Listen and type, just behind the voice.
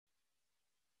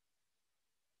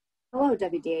Hello,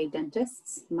 WDA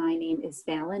dentists. My name is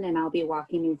Fallon, and I'll be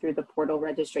walking you through the portal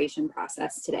registration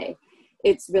process today.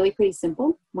 It's really pretty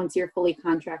simple. Once you're fully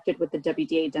contracted with the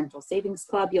WDA Dental Savings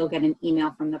Club, you'll get an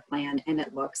email from the plan, and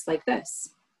it looks like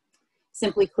this.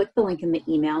 Simply click the link in the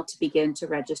email to begin to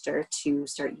register to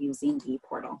start using the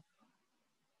portal.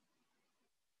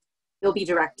 You'll be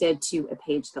directed to a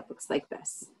page that looks like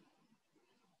this.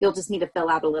 You'll just need to fill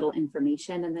out a little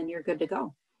information, and then you're good to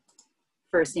go.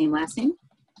 First name, last name.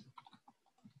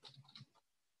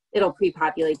 It'll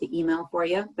pre-populate the email for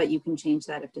you, but you can change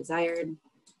that if desired.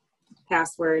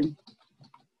 Password.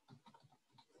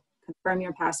 Confirm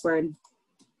your password.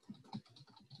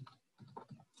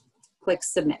 Click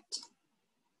submit.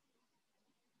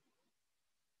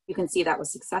 You can see that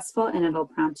was successful, and it'll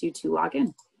prompt you to log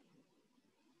in.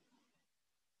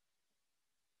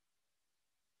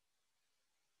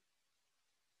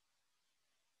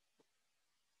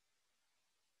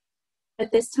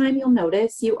 At this time, you'll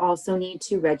notice you also need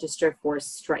to register for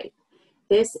Stripe.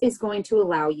 This is going to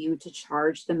allow you to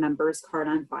charge the member's card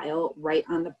on file right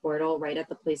on the portal, right at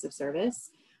the place of service.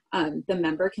 The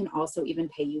member can also even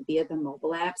pay you via the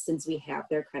mobile app since we have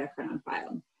their credit card on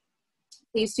file.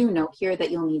 Please do note here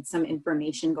that you'll need some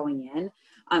information going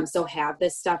in. So have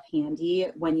this stuff handy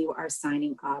when you are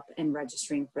signing up and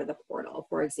registering for the portal.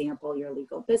 For example, your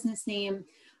legal business name,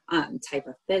 type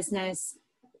of business,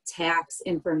 tax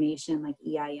information like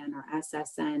EIN or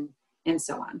SSN, and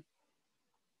so on.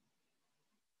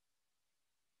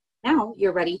 Now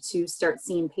you're ready to start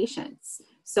seeing patients.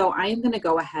 So I am going to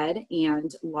go ahead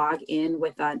and log in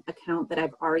with an account that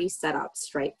I've already set up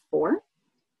Stripe for.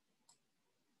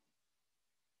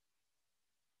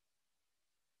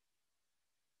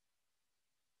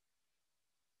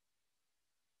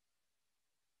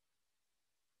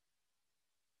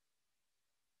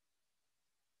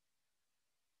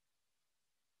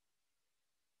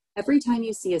 Every time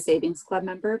you see a Savings Club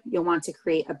member, you'll want to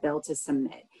create a bill to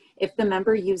submit. If the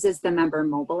member uses the member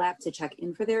mobile app to check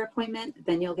in for their appointment,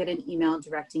 then you'll get an email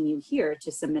directing you here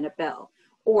to submit a bill.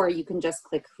 Or you can just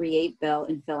click Create Bill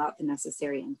and fill out the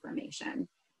necessary information.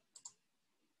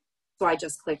 So I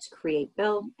just clicked Create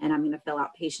Bill, and I'm going to fill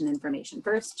out patient information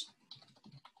first.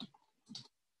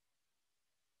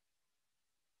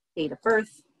 Date of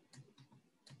birth.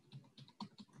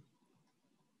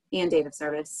 And date of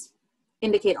service.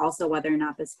 Indicate also whether or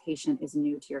not this patient is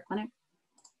new to your clinic,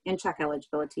 and check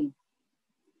eligibility.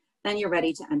 Then you're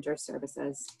ready to enter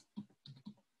services.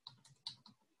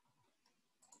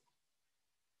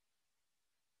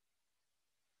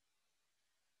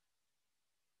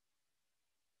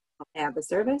 I'll add the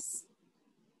service,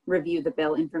 review the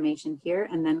bill information here,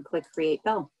 and then click Create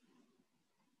Bill.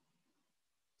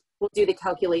 We'll do the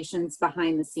calculations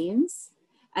behind the scenes,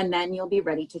 and then you'll be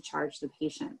ready to charge the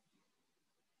patient.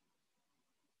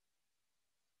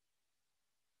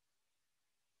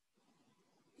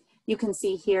 You can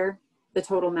see here the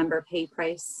total member pay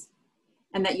price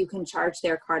and that you can charge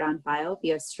their card on file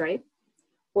via Stripe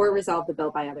or resolve the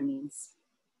bill by other means.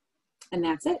 And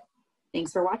that's it.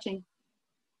 Thanks for watching.